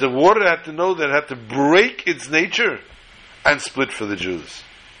 That the water had to know that it had to break its nature and split for the Jews.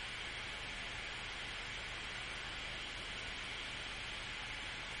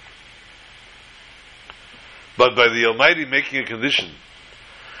 But by the Almighty making a condition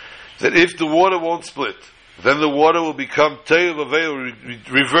that if the water won't split, then the water will become Teil Avei,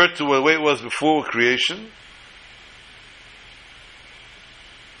 revert to the way it was before creation.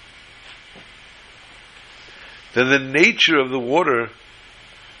 Then the nature of the water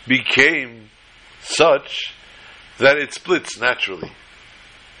became such that it splits naturally.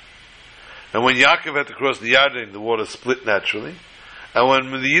 And when Yaakov had to cross the Yarden, the water split naturally. And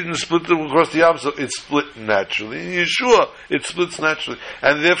when the Yidden split across the Yam, it split naturally. In Yeshua, it splits naturally.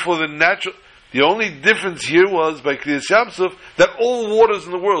 And therefore The only difference here was by Kriyas Yamsuf that all waters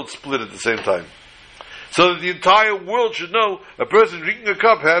in the world split at the same time. So that the entire world should know a person drinking a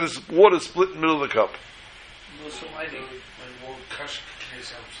cup had his water split in the middle of the cup.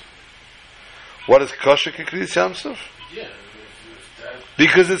 What is kosher Kriyas Yamsuf? Yeah,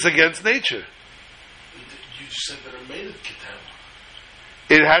 Because it's against nature. you just said that it made it Kitab.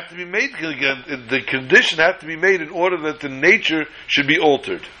 It had to be made again. The condition had to be made in order that the nature should be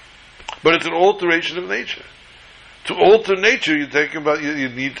altered. But it's an alteration of nature. To alter nature, you're talking about you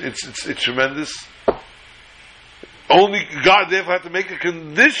need. It's tremendous. Only God therefore had to make a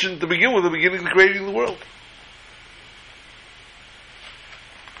condition to begin with the beginning of creating the world.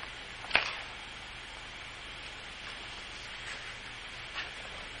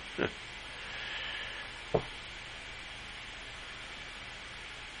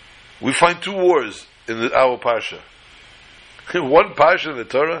 We find two wars in our parsha. One parsha in the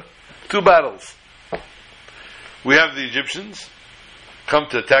Torah, two battles. We have the Egyptians come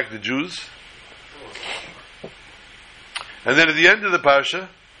to attack the Jews, and then at the end of the parsha,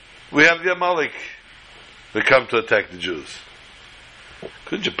 we have the Amalek that come to attack the Jews.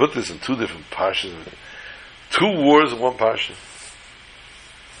 Couldn't you put this in two different parshas? Two wars in one parsha.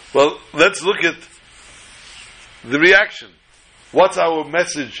 Well, let's look at the reaction. What's our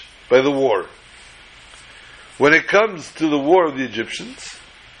message by the war? When it comes to the war of the Egyptians,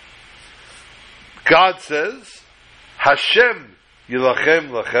 God says, Hashem yilachem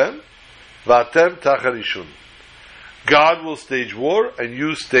lachem, v'atem tacharishun. God will stage war, and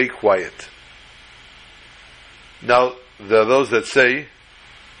you stay quiet. Now, there are those that say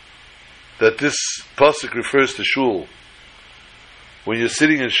that this pasuk refers to shul. When you're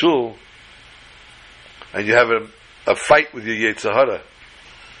sitting in shul, and you have a fight with your Yetzer Hara,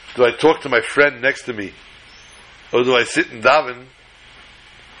 do I talk to my friend next to me, or do I sit and daven?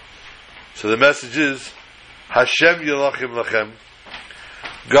 So the message is, Hashem yilachem lachem.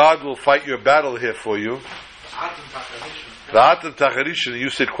 God will fight your battle here for you. V'atem tacharishin, you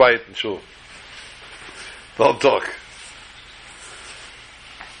sit quiet in shul. Don't talk.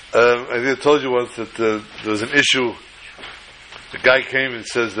 I think I told you once that there was an issue. The guy came and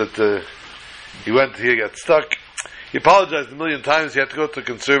says that he got stuck. He apologized a million times. He had to go to a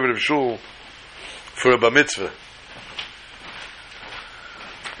conservative shul for a bar mitzvah.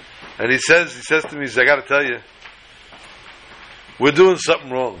 And he says to me, I got to tell you, we're doing something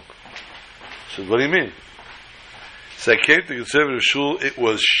wrong. I said, what do you mean? He said, I came to conservative shul, it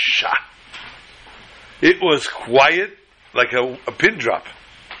was shah. It was quiet, like a pin drop.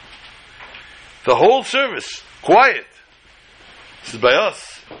 The whole service, quiet. This is by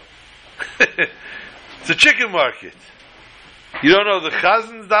us. It's a chicken market. You don't know the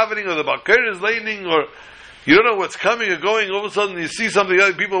chazin's davening or the bakir is laning, or you don't know what's coming or going. All of a sudden you see something,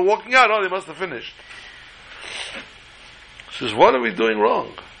 other people are walking out, oh, they must have finished. He says, what are we doing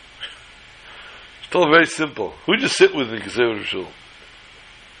wrong? It's all very simple. Who do you sit with in conservative shul?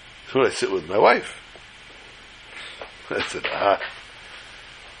 Who do I sit with? My wife. I said,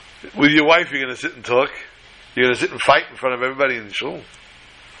 with your wife you're going to sit and talk? You're going to sit and fight in front of everybody in the shul?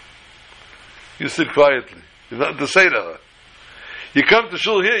 You sit quietly. There's nothing to say to her. You come to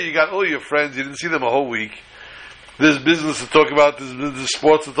shul here, you got all your friends, you didn't see them a whole week. There's business to talk about, there's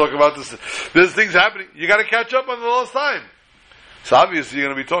sports to talk about, there's things happening. You got to catch up on the lost time. So obviously you're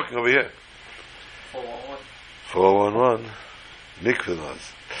going to be talking over here. 411. Mikveh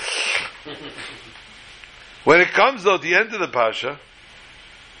laws. When it comes though at the end of the Pasha,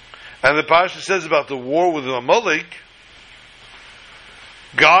 and the Pasha says about the war with Amalek,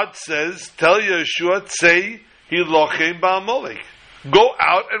 God says, tell Yeshua, say, Hilochem ba'Amalek. Go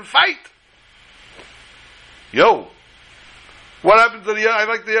out and fight. Yo. What happened to I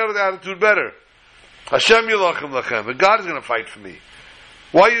like the other attitude better. Hashem Yilochem lachem. But God is going to fight for me.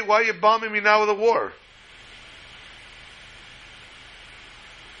 Why are you bombing me now with a war?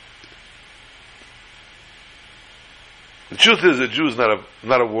 The truth is, a Jew is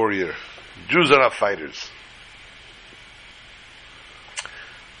not a warrior. Jews are not fighters.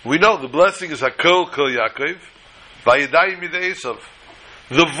 We know the blessing is Hakol Kol Yaakov, Vayidai Midei Esav.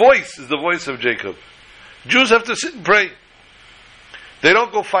 The voice is the voice of Jacob. Jews have to sit and pray. They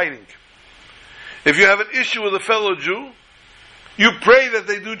don't go fighting. If you have an issue with a fellow Jew, you pray that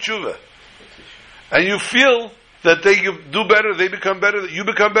they do tshuva. And you feel that they do better, they become better, that you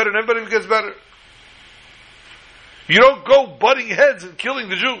become better, and everybody gets better. You don't go butting heads and killing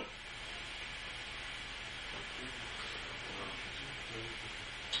the Jew.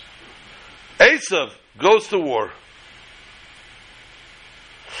 Esav goes to war.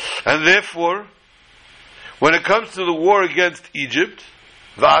 And therefore, when it comes to the war against Egypt,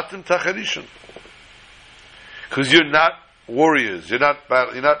 Va'atim Tacharishon. because you're not warriors, you're not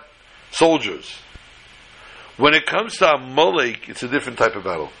soldiers. When it comes to Amalek, it's a different type of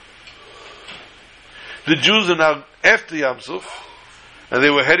battle. The Jews are now after Yam Suf, and they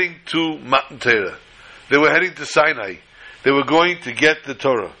were heading to Matan Torah. They were heading to Sinai. They were going to get the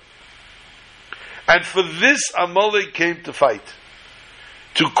Torah. And for this, Amalek came to fight.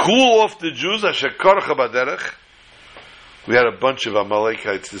 To cool off the Jews, we had a bunch of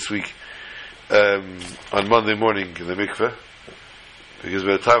Amalekites this week on Monday morning in the mikveh. Because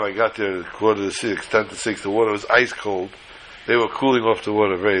by the time I got there, 5:45, 5:50, the water was ice cold. They were cooling off the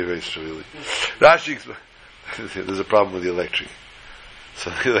water very, very slowly. Rashi, there's a problem with the electric. So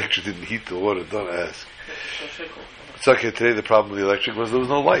the electric didn't heat the water, don't ask. It's okay, today the problem with the electric was there was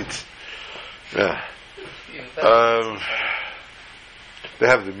no lights. Yeah. They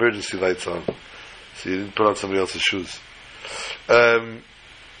have the emergency lights on. So you didn't put on somebody else's shoes. Comes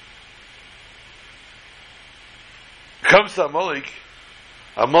to Amalek.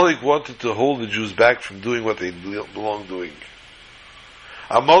 Amalek wanted to hold the Jews back from doing what they belonged doing.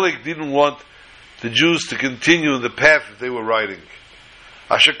 Amalek didn't want the Jews to continue in the path that they were riding.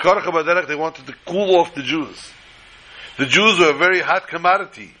 They wanted to cool off the Jews. The Jews were a very hot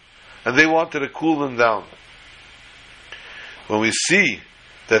commodity, and they wanted to cool them down. When we see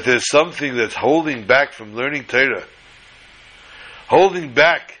that there's something that's holding back from learning Torah, holding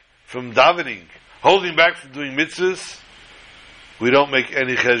back from davening, holding back from doing mitzvahs, we don't make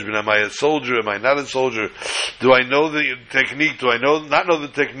any cheshbon. Am I a soldier? Am I not a soldier? Do I know the technique? Do I not know the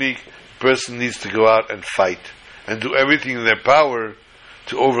technique? The person needs to go out and fight and do everything in their power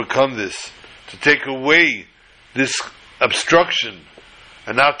to overcome this, to take away this obstruction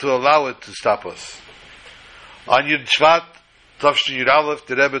and not to allow it to stop us. On Yud Shvat, Tafshin Yud Aleph,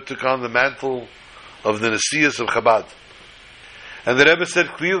 the Rebbe took on the mantle of the Nesias of Chabad. And the Rebbe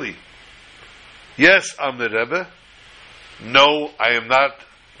said clearly, yes, I'm the Rebbe. No, I am not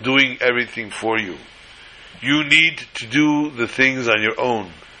doing everything for you. You need to do the things on your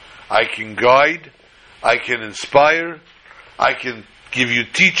own. I can guide, I can inspire, I can give you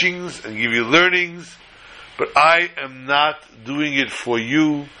teachings and give you learnings, but I am not doing it for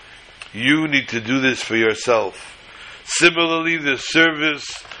you. You need to do this for yourself. Similarly, the service,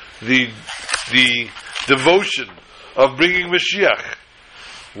 the devotion of bringing Mashiach,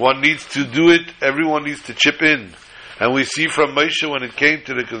 one needs to do it, everyone needs to chip in. And we see from Moshe, when it came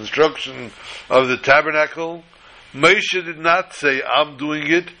to the construction of the tabernacle, Moshe did not say, I'm doing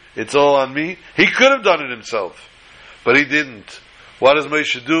it, it's all on me. He could have done it himself, but he didn't. What does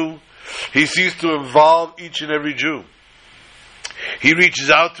Moshe do? He seeks to involve each and every Jew. He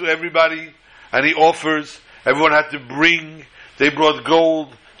reaches out to everybody, and he offers. Everyone had to bring. They brought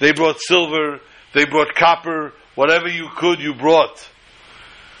gold, they brought silver, they brought copper, whatever you could, you brought.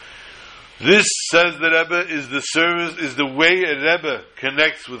 This, says the Rebbe, is the service, is the way a Rebbe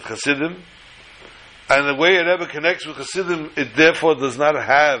connects with Hasidim. And the way a Rebbe connects with Hasidim, it therefore does not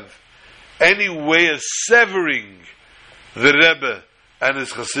have any way of severing the Rebbe and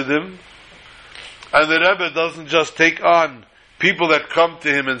his Hasidim. And the Rebbe doesn't just take on people that come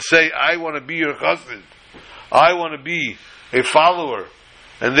to him and say, I want to be your Hasid. I want to be a follower.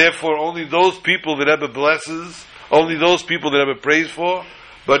 And therefore only those people the Rebbe blesses, only those people the Rebbe prays for,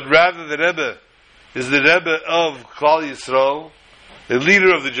 but rather the Rebbe is the Rebbe of Klal Yisrael, the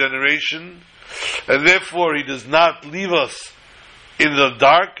leader of the generation, and therefore he does not leave us in the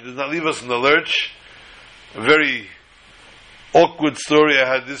dark, he does not leave us in the lurch. A very awkward story, I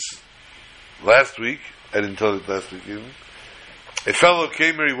had this last week, I didn't tell it last week even. A fellow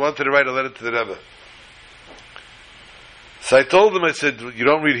came here, he wanted to write a letter to the Rebbe. So I told him, I said, you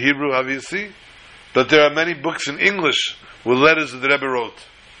don't read Hebrew obviously, but there are many books in English with letters that the Rebbe wrote.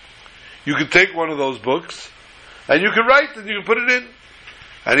 You can take one of those books, and you can write and you can put it in.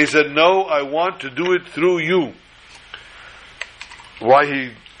 And he said, no, I want to do it through you. Why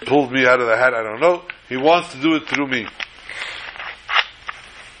he pulled me out of the hat, I don't know. He wants to do it through me.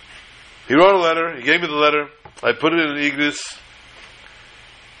 He wrote a letter, he gave me the letter, I put it in an Ignis.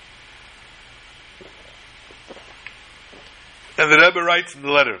 And the Rebbe writes in the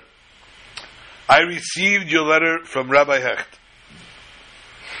letter, I received your letter from Rabbi Hecht.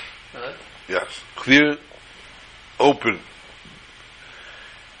 Yes, clear, open.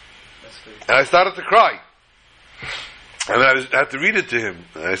 And I started to cry. And I had to read it to him.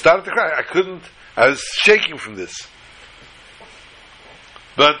 And I started to cry. I was shaking from this.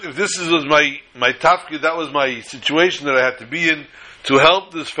 But if this was my tafkid, that was my situation that I had to be in, to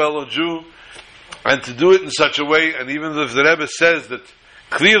help this fellow Jew, and to do it in such a way, and even if the Rebbe says that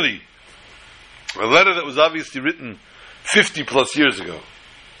clearly, a letter that was obviously written 50 plus years ago,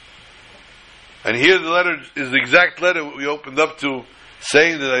 And here the letter is the exact letter we opened up to,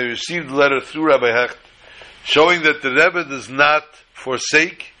 saying that I received the letter through Rabbi Hecht, showing that the Rebbe does not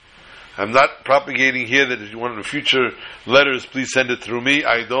forsake. I'm not propagating here that if you want the future letters, please send it through me.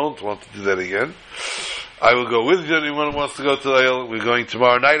 I don't want to do that again. I will go with you. Anyone who wants to go to the Eil, we're going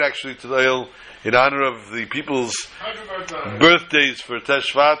tomorrow night actually to the Eil in honor of the people's birthdays for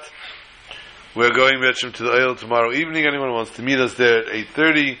Teshvat. We're going to the Eil tomorrow evening. Anyone who wants to meet us there at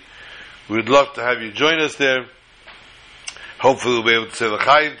 8:30, we would love to have you join us there. Hopefully we'll be able to say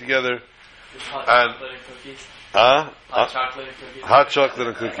L'chaim together. Hot chocolate and cookies. Hot chocolate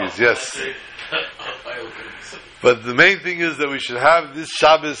and cookies, yes. But the main thing is that we should have this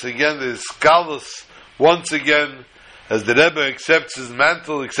Shabbos again, the Skalos, once again, as the Rebbe accepts his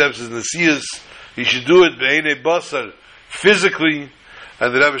mantle, accepts his Nesias, he should do it Be'enei Basar, physically,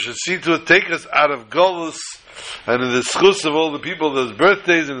 and the Rebbe should see to it, take us out of Golus, and in the schus of all the people, those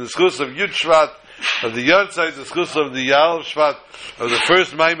birthdays, and the schus of Yud Shvat, of the Yartzeit, the schus of the Ya'al Shvat, of the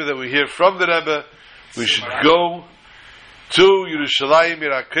first Maimah that we hear from the Rebbe, we should go to Yerushalayim,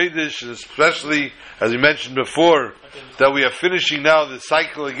 Yer HaKodesh, and especially, as we mentioned before, that we are finishing now the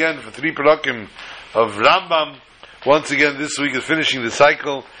cycle again for 3 Parakim of Rambam. Once again, this week is finishing the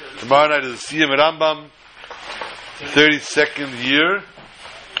cycle. Tomorrow night is Siyam Rambam, 32nd year,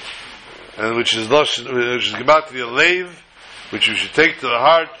 and which is about to be a lave, which we should take to the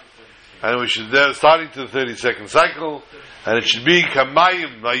heart, and we should there starting to the 32nd cycle, and it should be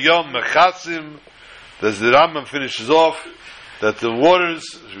Kamayim Vayom Mechasim. As the Rambam finishes off, that the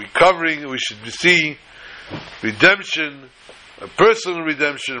waters recovering, we should see redemption, a personal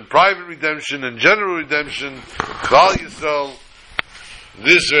redemption, private redemption, and general redemption. Klal Yisrael.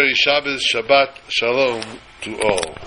 This very Shabbos, Shabbat, Shalom to all.